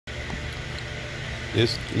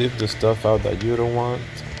Just leave the stuff out that you don't want.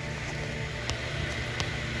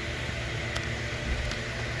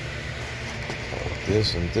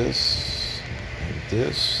 This and this and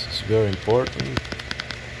this is very important.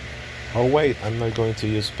 Oh wait, I'm not going to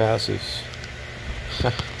use passives.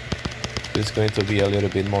 It's going to be a little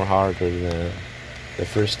bit more harder than the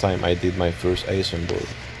first time I did my first Eisenborg.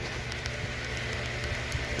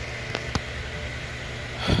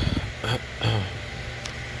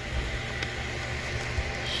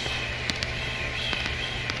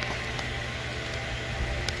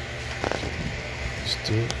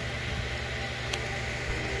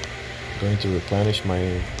 I'm going to replenish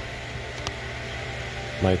my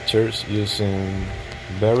thirst using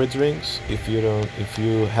berry drinks. If you don't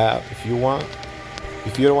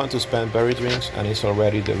want to spend berry drinks and it's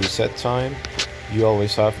already the reset time, you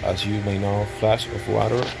always have, as you may know, flash of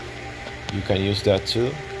water. You can use that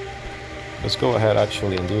too. Let's go ahead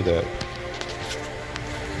actually and do that.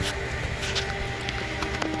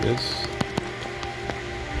 This.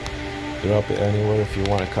 Drop it anywhere if you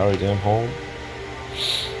want to carry them home.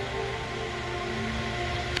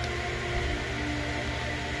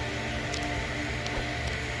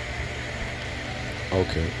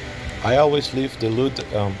 Okay, I always leave the loot,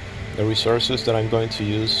 the resources that I'm going to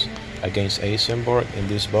use against Eisenborg in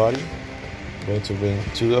this body. I'm going to bring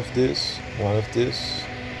 2 of this, 1 of this.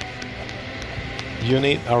 You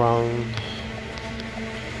need around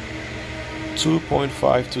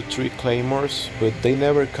 2.5 to 3 claymores, but they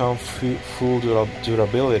never come full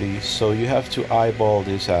durability, so you have to eyeball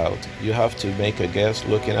this out. You have to make a guess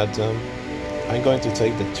looking at them. I'm going to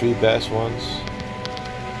take the 3 best ones,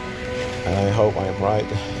 and I hope I'm right.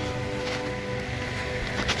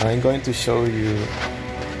 And I'm going to show you.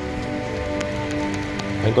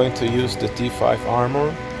 I'm going to use the T5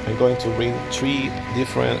 armor. I'm going to bring 3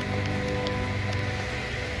 different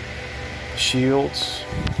shields.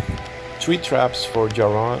 3 traps for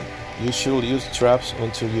Jaron. You should use traps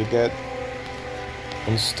until you get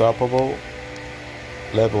unstoppable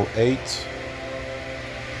level 8.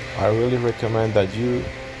 I really recommend that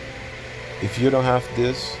if you don't have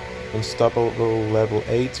this unstoppable level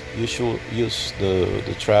 8, you should use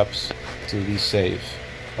the traps to be safe,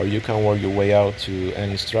 or you can work your way out to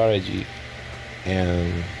any strategy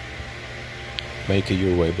and make it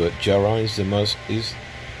your way. But Jaron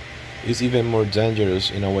is even more dangerous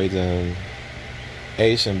in a way than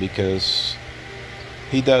Eisen, because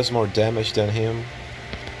he does more damage than him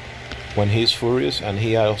when he's furious, and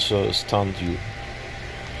he also stuns you.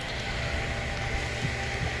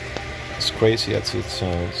 As crazy as it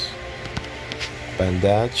sounds.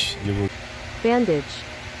 Bandage, you will... Bandage.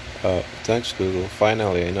 Thanks Google,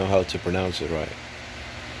 finally I know how to pronounce it right.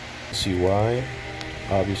 See why?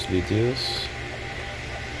 Obviously this.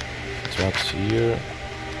 Traps here.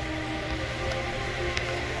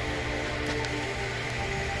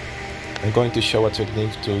 I'm going to show a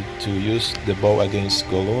technique to use the bow against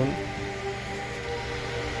Golun.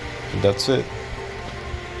 And that's it.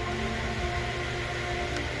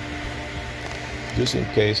 Just in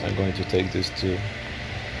case, I'm going to take this too.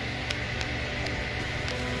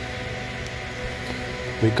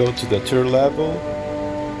 We go to the 3rd level.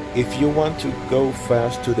 If you want to go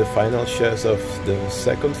fast to the final chest of the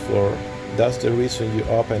 2nd floor, that's the reason you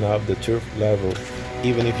open up the 3rd level,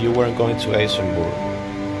 even if you weren't going to Eisenborg.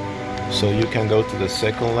 So you can go to the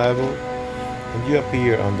 2nd level and you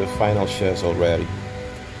appear on the final chest already.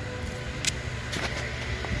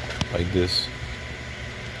 Like this.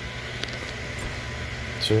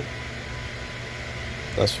 So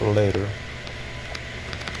that's for later.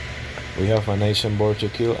 We have an Eisenborg to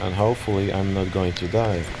kill, and hopefully I'm not going to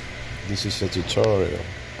die. This is a tutorial,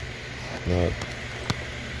 not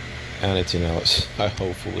anything else.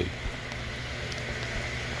 Hopefully.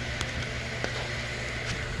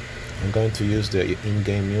 I'm going to use the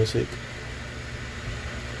in-game music.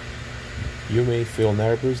 You may feel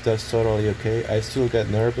nervous, that's totally okay. I still get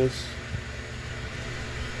nervous.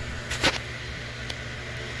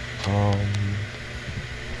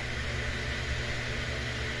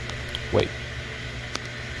 Wait.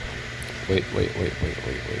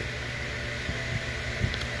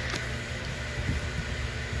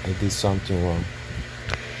 I did something wrong.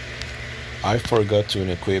 I forgot to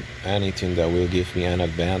unequip anything that will give me an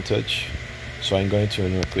advantage. So I'm going to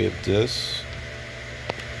unequip this.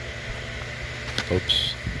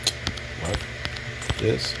 Oops. What?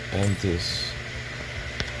 This and this.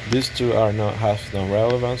 These 2 have no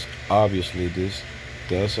relevance. Obviously this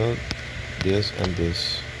doesn't. This and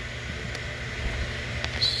this.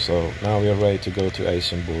 So now we are ready to go to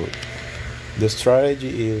Eisenborg. The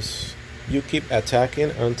strategy is you keep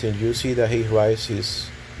attacking until you see that he rises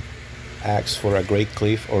axe for a great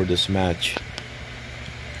cliff or the smash.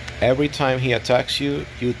 Every time he attacks you,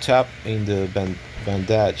 you tap in the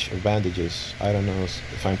bandage or bandages. I don't know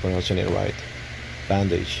if I'm pronouncing it right.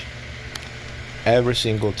 Bandage. Every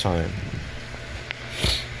single time.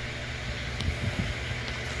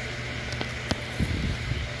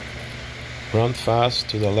 Run fast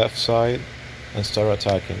to the left side and start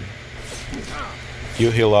attacking.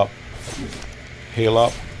 You heal up. Heal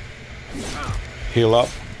up. Heal up.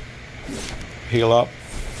 Heal up.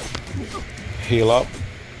 Heal up.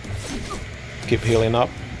 Keep healing up.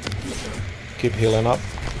 Keep healing up.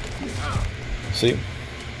 See?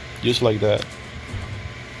 Just like that.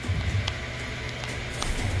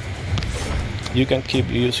 You can keep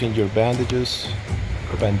using your bandages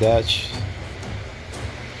or bandage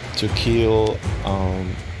to kill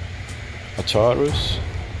a Taurus,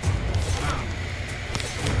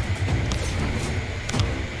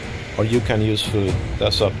 or you can use food.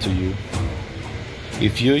 That's up to you.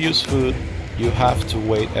 If you use food, you have to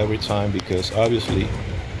wait every time because obviously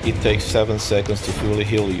it takes 7 seconds to fully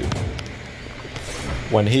heal you.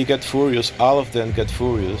 When he gets furious, all of them get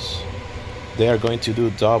furious. They are going to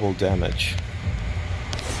do double damage.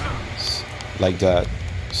 Like that.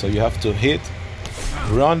 So you have to hit,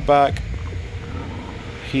 run back,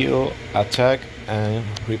 heal, attack, and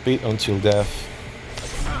repeat until death.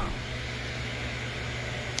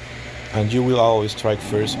 And you will always strike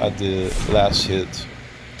first at the last hit.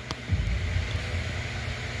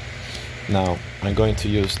 Now I'm going to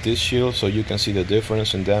use this shield so you can see the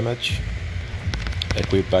difference in damage.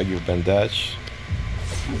 Equip back your bandage.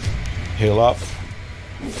 Heal up.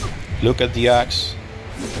 Look at the axe.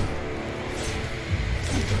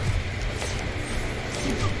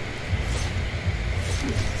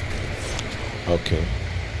 Okay,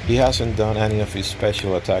 he hasn't done any of his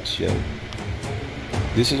special attacks yet.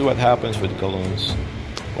 This is what happens with Galoons.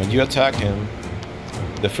 When you attack him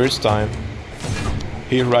the first time,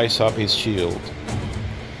 he rises up his shield.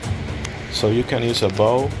 So you can use a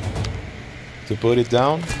bow to put it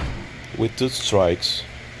down with 2 strikes.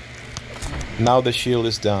 Now the shield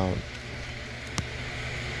is down.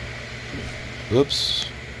 Oops.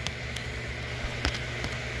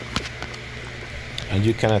 And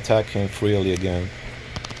you can attack him freely again.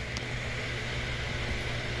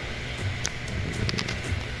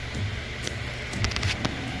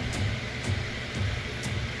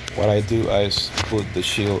 What I do is put the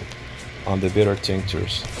shield on the bitter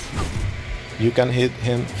tinctures. You can hit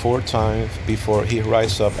him 4 times before he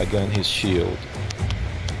rises up again his shield.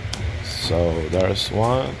 So there's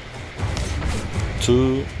 1,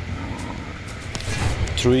 2,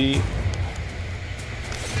 3,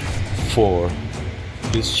 4.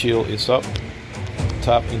 His shield is up.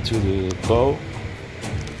 Tap into the bow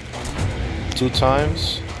 2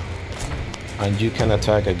 times and you can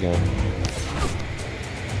attack again.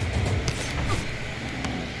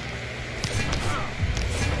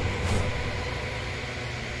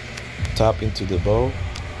 Tap into the bow.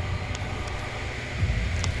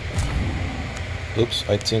 Oops,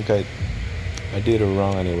 I think I did it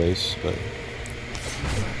wrong anyways, but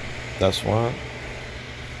that's 1.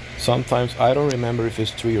 Sometimes I don't remember if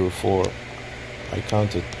it's 3 or 4. I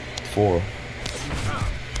counted 4.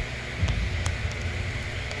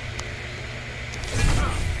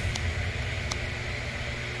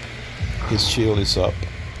 His shield is up.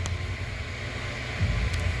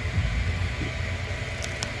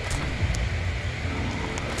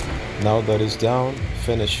 Now that it's down,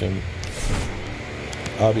 finish him.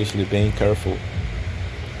 Obviously being careful.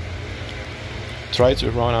 Try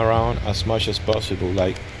to run around as much as possible,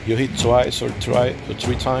 like you hit twice or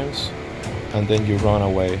 3 times and then you run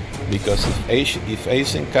away, because if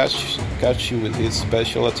Eisen catch you with his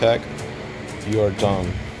special attack, you are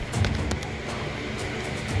done.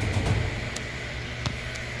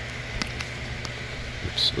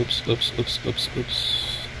 Oops.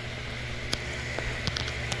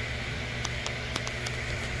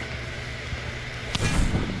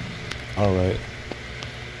 Alright.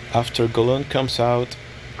 After Galoon comes out,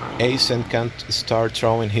 Eisen can't start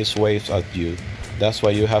throwing his waves at you. That's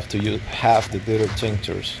why you have to use half the bitter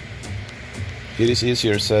tinctures. It is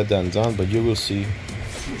easier said than done, but you will see.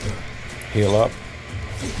 Heal up.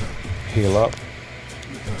 Heal up.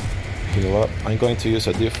 Heal up. I'm going to use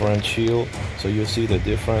a different shield so you see the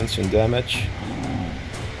difference in damage.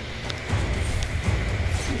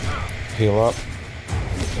 Heal up.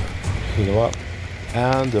 Heal up.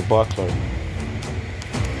 And the buckler.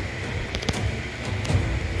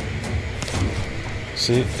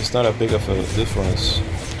 See, it's not a big of a difference.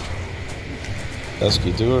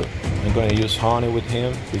 Eskidur, I'm going to use honey with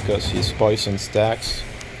him because his poison stacks.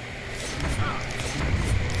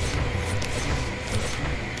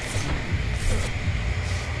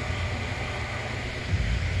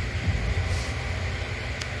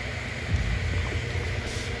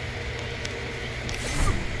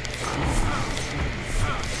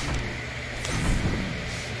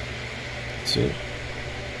 See?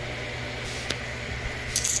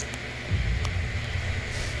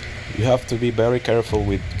 You have to be very careful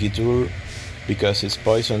with Gidur because its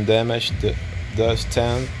poison damage does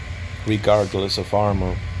 10 regardless of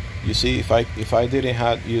armor. You see, if I didn't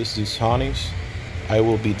have used these honeys, I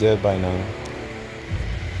will be dead by now.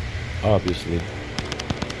 Obviously.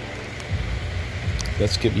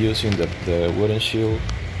 Let's keep using the wooden shield.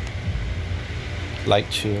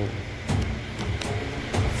 Light shield.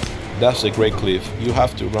 That's a great cliff. You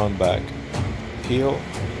have to run back. Heal.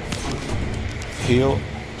 Heal.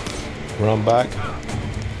 Run back.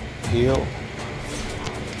 Heal.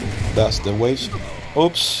 That's the waves.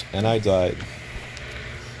 Oops, and I died.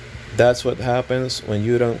 That's what happens when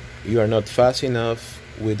you are not fast enough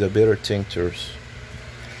with the bitter tinctures.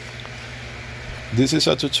 This is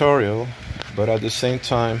a tutorial, but at the same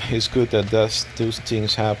time it's good that those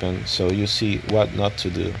things happen so you see what not to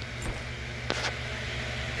do.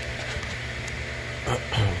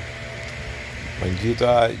 When you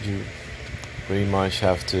die, you pretty much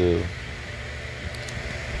have to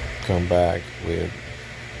come back with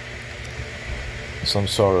some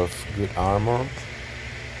sort of good armor.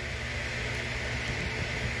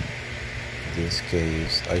 In this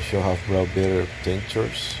case, I should have brought bitter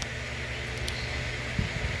tinctures.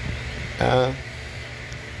 And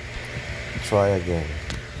try again.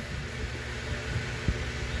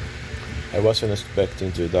 I wasn't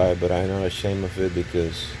expecting to die, but I'm not ashamed of it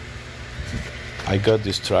because I got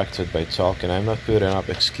distracted by talking. I'm not putting up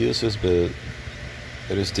excuses, but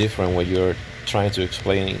it is different when you're trying to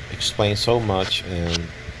explain so much and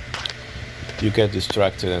you get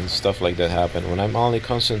distracted and stuff like that happen. When I'm only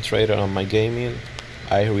concentrated on my gaming,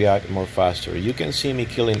 I react more faster. You can see me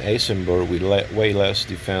killing Eisenborg with way less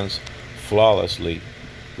defense flawlessly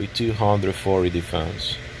with 240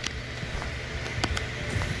 defense.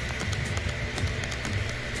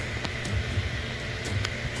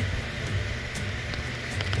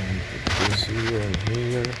 And put this here and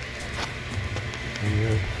here.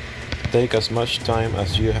 Take as much time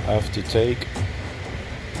as you have to take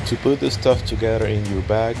to put the stuff together in your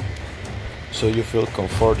bag so you feel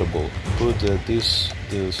comfortable. Put this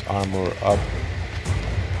armor up.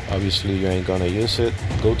 Obviously you ain't gonna use it.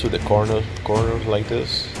 Go to the corners like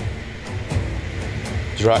this.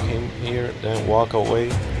 Drag him here, then walk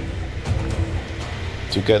away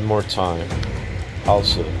to get more time.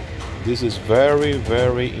 Also, this is very,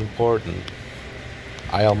 very important.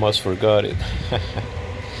 I almost forgot it.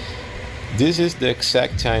 This is the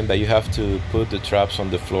exact time that you have to put the traps on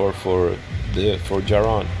the floor for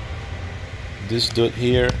Jaron. This dude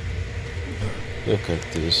here, look at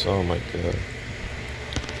this, oh my god.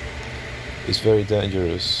 It's very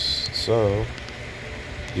dangerous. So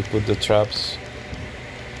you put the traps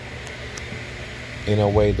in a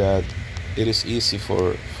way that it is easy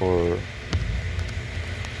for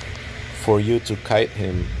you to kite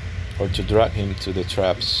him or to drag him to the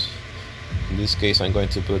traps. In this case I'm going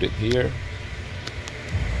to put it here.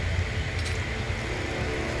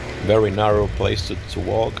 Very narrow place to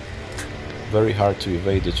walk. Very hard to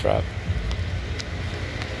evade the trap.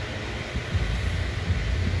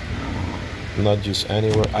 Not just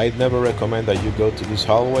anywhere. I'd never recommend that you go to this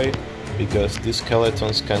hallway because these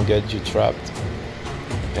skeletons can get you trapped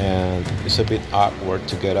and it's a bit awkward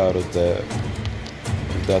to get out of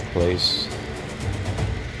that place.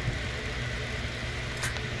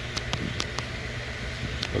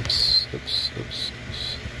 Oops.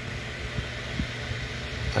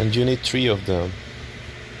 And you need 3 of them.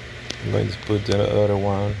 I'm going to put the other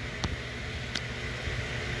one.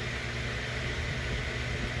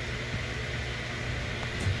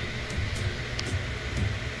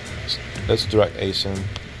 Let's drag Asen.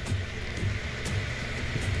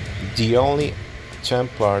 The only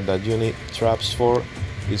Templar that you need traps for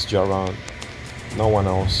is Jaron. No one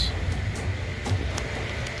else.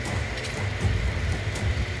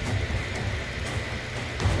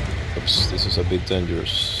 Oops, this is a bit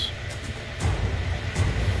dangerous.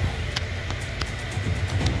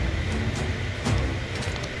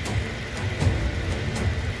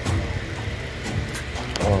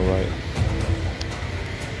 Alright.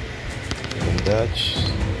 Dutch.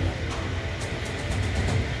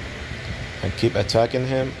 And keep attacking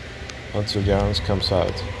him until Jaron comes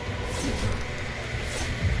out.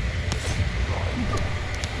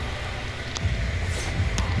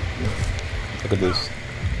 Look at this.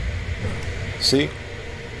 See?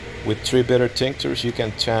 With 3 bitter tinctures you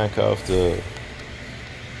can tank off the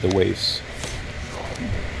waves.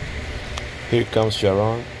 Here comes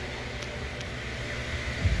Jaron.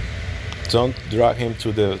 Don't drag him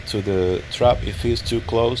to the trap if he's too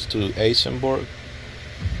close to Eisenborg.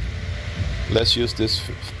 let's use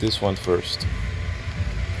this one first.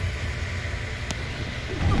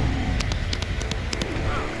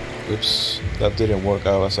 Oops, that didn't work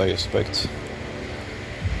out as I expect.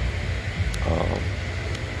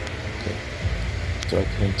 Okay, drag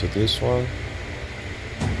him to this one.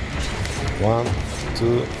 1,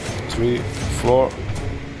 2, 3, 4.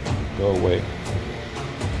 Go away.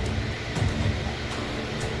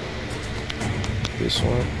 This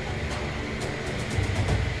one.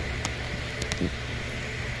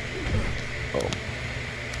 Oh.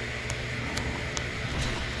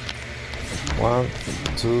 1,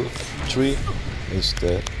 2, 3 is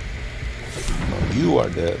dead. No, you are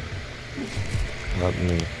dead. Not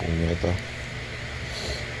me, puñeta.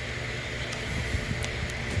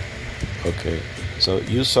 Okay, so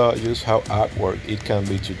you saw how awkward it can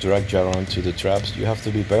be to drag Jaron to the traps. You have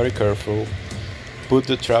to be very careful. Put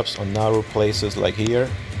the traps on narrow places like here,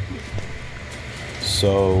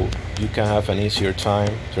 so you can have an easier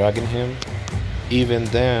time dragging him. Even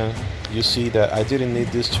then, you see that I didn't need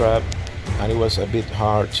this trap, and it was a bit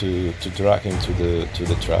hard to drag him to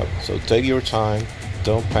the trap. So take your time,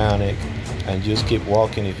 don't panic, and just keep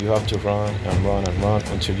walking if you have to run and run and run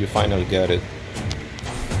until you finally get it.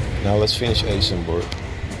 Now let's finish Eisenborg.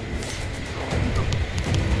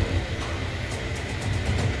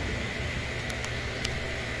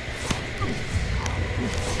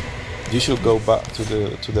 You should go back to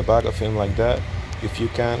the back of him like that if you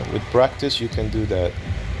can. With practice you can do that.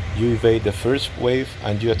 You evade the first wave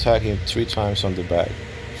and you attack him 3 times on the back.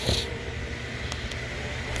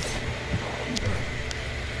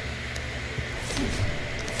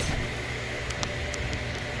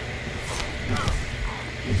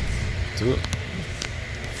 Two.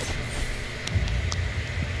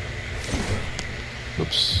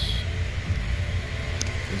 Oops.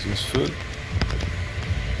 This is food.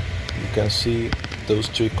 You can see those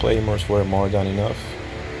 3 claymores were more than enough.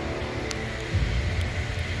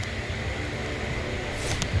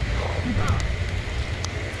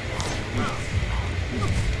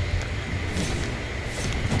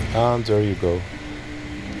 And there you go.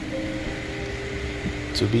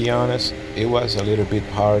 To be honest, it was a little bit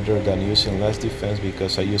harder than using less defense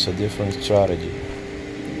because I use a different strategy.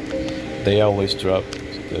 They always drop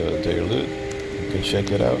their loot. You can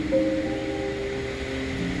check it out.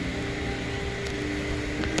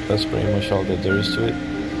 That's pretty much all that there is to it.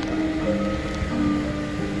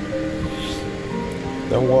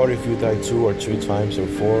 Don't worry if you die 2 or 3 times or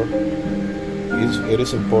 4. It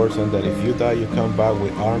is important that if you die, you come back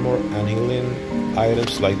with armor and healing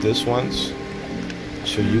items like this ones,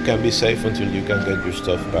 so you can be safe until you can get your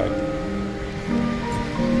stuff back.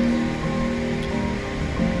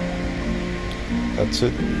 That's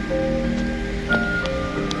it.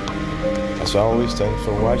 As always, thanks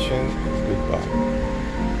for watching. Goodbye.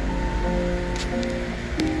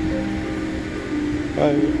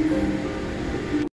 Bye.